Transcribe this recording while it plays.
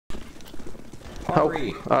How?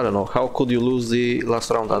 I don't know. How could you lose the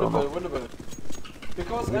last round? I don't know.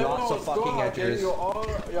 Because we lost the fucking edgers. It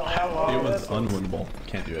was unwinnable.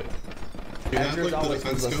 Can't do it.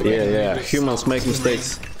 Yeah. Humans make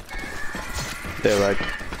mistakes. They're right.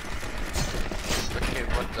 Okay,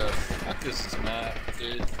 what the fuck is this map,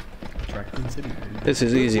 dude? Raccoon City. This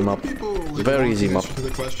is easy map. Very easy map. To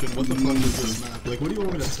the question, what the fuck is this map? Like, what do you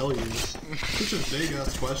want me to tell you? Such a vague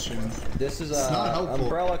ass question. This is a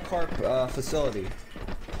Umbrella Corp facility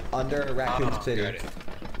under Raccoon City.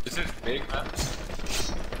 Is it big map?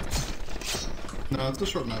 No, it's a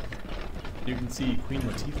short map. You can see Queen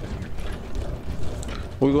Latifah here.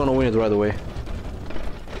 We're gonna win it right away.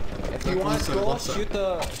 If you want to go, shoot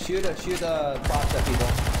the bots at people.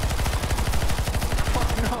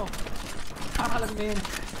 Fuck no! Man.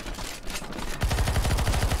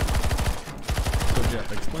 So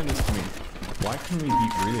Jeff, explain this to me. Why can we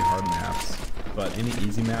beat really hard maps, but any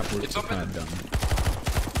easy map we're just kind of done?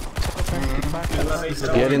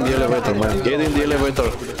 Get in the elevator, man. Get in the elevator.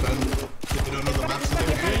 If you don't know the maps, you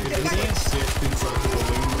can sit inside the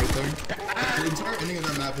balloon right there. The entire ending of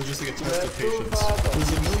that map is just like a test of patience.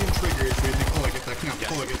 There's a million triggers where you think, oh, I get that now,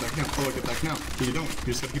 oh, I get that now, oh, I get that now. But you don't. You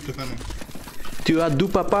just gotta keep defending. Tu as du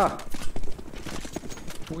papa.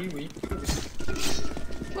 Oui, oui.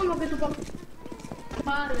 ¿Cómo que tu papá?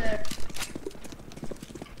 Padre.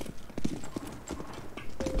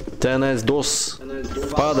 Tienes dos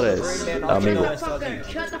padres, amigo.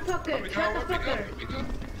 Shut the fucker.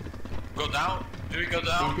 Go down? Do we go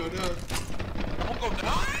down? Don't go down. Don't go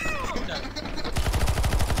down!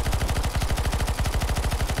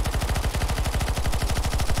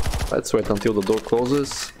 Let's wait until the door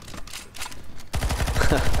closes.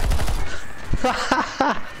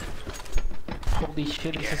 Holy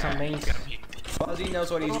shit, this is amazing. Fuzzy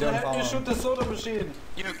knows what he's doing. You shoot the soda machine.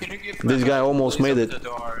 Yo, can you give This guy almost made it.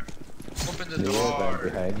 Open the door.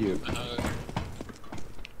 Behind you.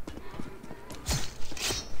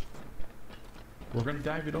 We're gonna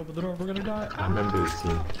die, get over the door, we're gonna die. I remember this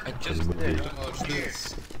scene. I just did.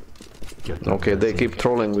 Okay, they keep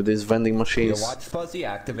trolling with these vending machines. Yeah, watch Fuzzy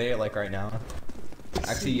activate it like right now.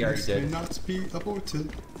 Actually, he already did. Not be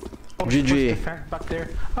aborted. GG. Back there.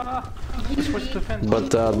 Switch the fence.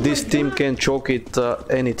 But this team can choke it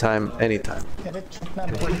anytime. Defend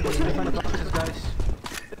the boxes, guys.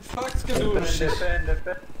 Fuck's gonna do.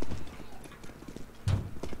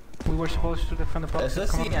 We were supposed to defend the boxes. Is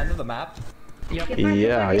this the end of the map? Yep.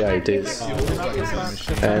 Yeah, it is.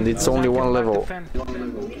 And it's only one level.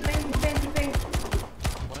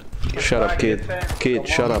 Shut up, kid. Kid,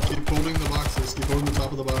 shut up. Keep holding the boxes. Keep holding the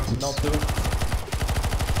top of the boxes. No, dude.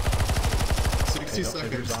 60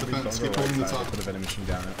 seconds. Defense. Keep holding the top. Put a vending machine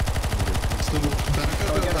down it. Still back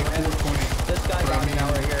up at like 420. This guy got me now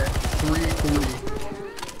right here.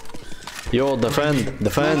 340. Yo, defend.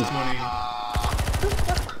 20.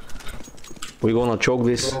 We're gonna choke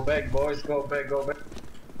this. Go back, boys. Go back.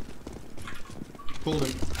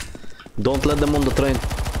 Holding. Don't let them on the train.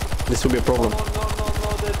 This will be a problem. No,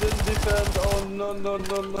 they didn't defend. Oh, no. The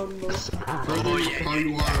further far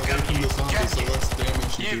you are away from the zombies, the less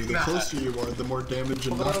damage you do. The closer you are, the more damage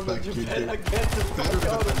and knockback you do. Better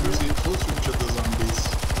defenders get closer to the zombies.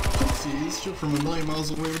 Pussies shoot from a million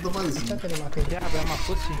miles away with the bison. Yeah, but I'm a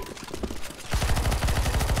pussy.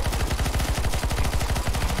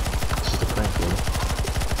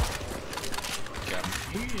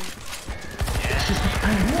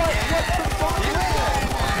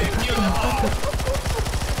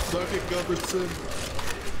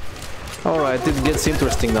 Alright, it gets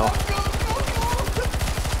interesting now.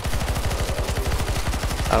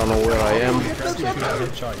 I don't know where I am.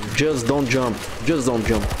 Just don't jump. Just don't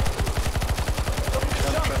jump.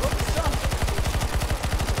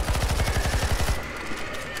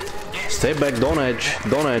 Stay back, don't edge.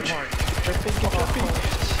 Don't edge.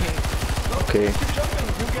 Okay.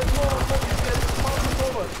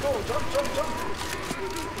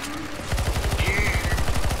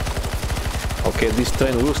 Okay, this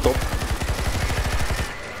train will stop.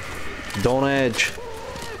 Don't edge.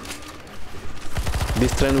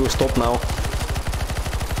 This train will stop now.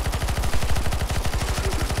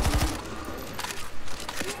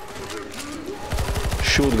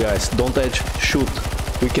 Shoot, guys. Don't edge. Shoot.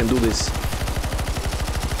 We can do this.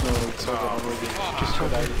 No, it's over already. Just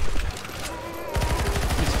hold on.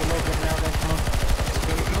 It's below them now, then come on.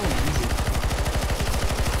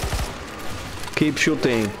 Keep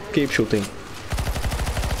shooting. Keep shooting.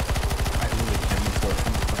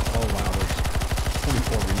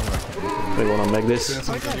 We wanna make this.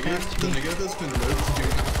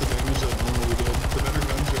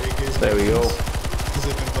 There we go. Because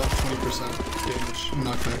they've been buffed 20% damage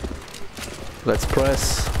knockback. Let's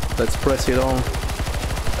press it on.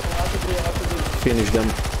 Finish them.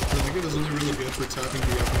 The nigga is only really good for tapping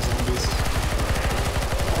the up zombies.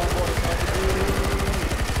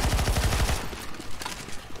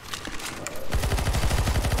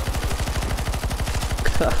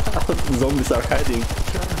 Zombies are hiding.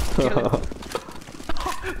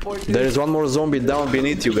 There is one more zombie down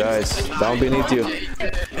beneath you guys. Down beneath you.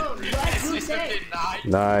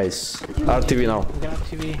 Nice. RTV now.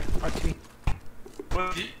 RTV.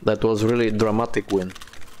 That was really dramatic win.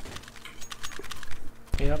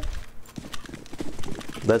 Yep.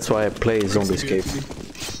 That's why I play Zmobie Escape.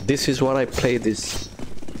 This is what I play this.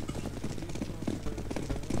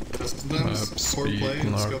 Sometimes poor play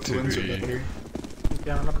and scuffed wins are better.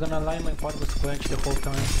 Yeah, I'm not gonna lie, my part was clenched the whole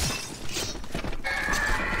time.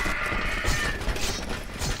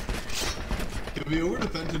 If we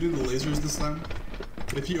overdefend to do the lasers this time,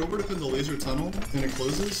 if you overdefend the laser tunnel and it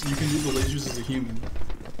closes, you can do the lasers as a human.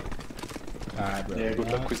 Yeah,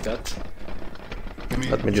 good luck with that. I mean,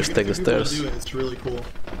 Let me just take the if you wanna stairs. do it, it's really cool.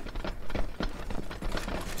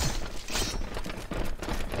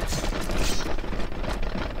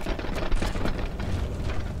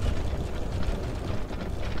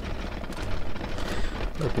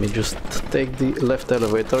 Let me just take the left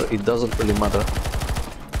elevator. It doesn't really matter.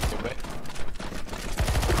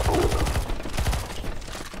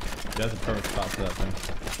 That's a perfect spot for that thing.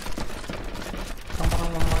 Come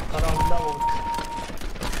on, Mark, unload.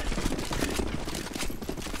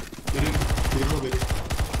 Get in the elevator.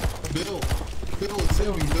 Bill, it's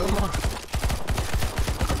saving, Bill.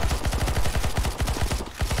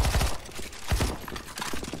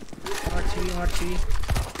 RTV.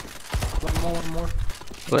 One more.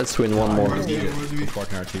 Let's win one more. Fucking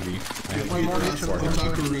RTV. I have One more.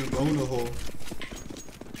 Taco room, own a hole.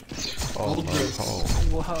 All the bricks.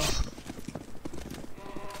 Wow.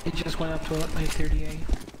 It just went up to 838.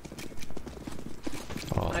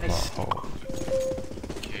 Nice.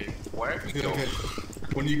 Okay, where we go? Okay.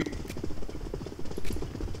 When you go.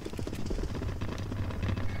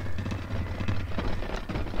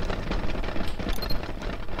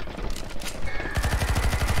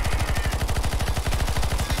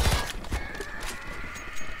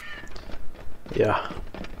 Yeah.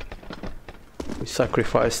 We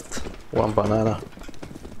sacrificed one banana.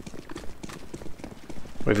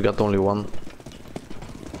 We've got only one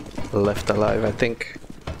left alive, I think.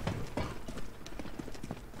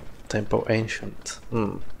 Tempo Ancient.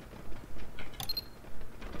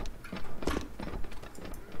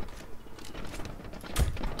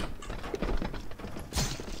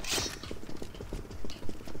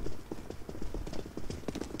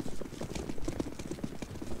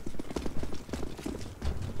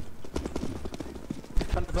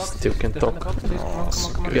 Still can talk.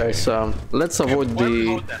 Guys, let's avoid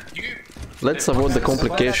the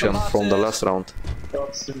complication from the last round. Do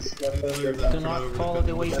not follow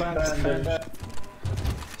the way back, defend.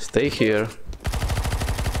 Stay here.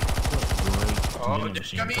 Oh,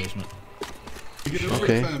 just come in. You get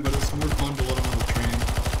Okay. fan, but it's more fun to let them on the train.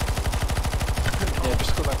 Yeah,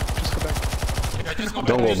 just go back. Yeah, just go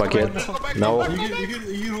Don't go back yet. No. You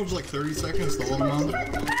can hold like 30 seconds to let them on.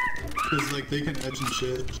 Because like they can edge and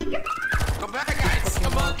shit. Go back, guys.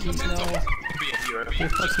 Come on, Keys come on. now. Be a hero.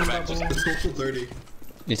 Just go back. Just It's still 30.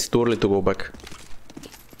 It's too early to go back.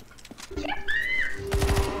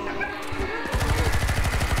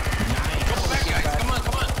 go back, guys. Come on.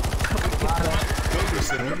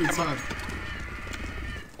 Every time.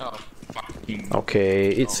 Oh, fucking. Okay,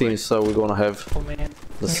 it seems we're gonna have Oh man.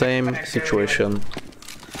 the same situation.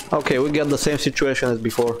 Okay, we got the same situation as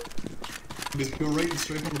before. Just go right and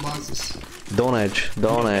straight from the boxes. Don't edge.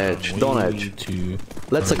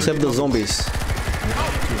 Let's accept the zombies.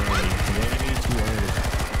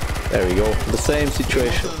 There we go. The same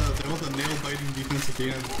situation. They want the nail-biting defense at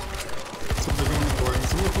the end. That's what they're going for.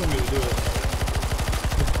 It's a more fun way to do it.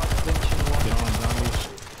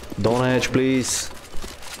 Don't edge, please.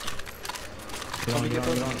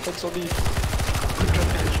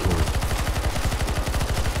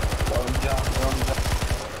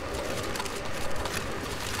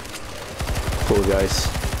 Cool, guys.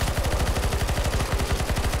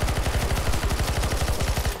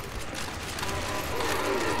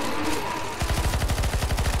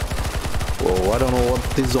 Whoa, I don't know what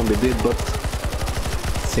this zombie did, but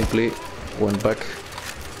simply went back.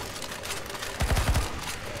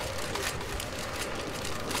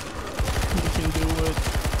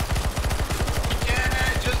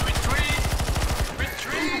 Yeah, just retreat.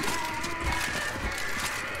 Retreat.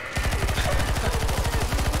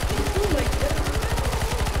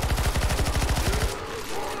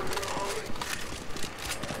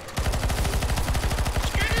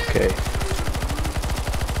 Okay.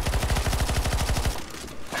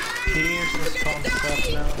 Here's this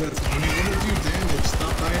concept now. That's, when you want to do damage,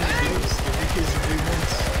 stop buying the ghost. Your AKs are big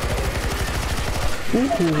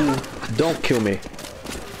ones. Don't kill me.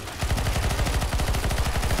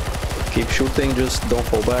 Keep shooting, just don't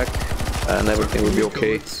fall back, and everything will be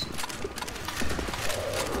okay.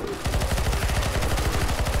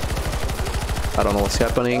 I don't know what's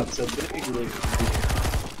happening. That's a big leak.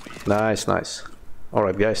 Nice, nice.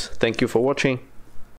 Alright guys, thank you for watching.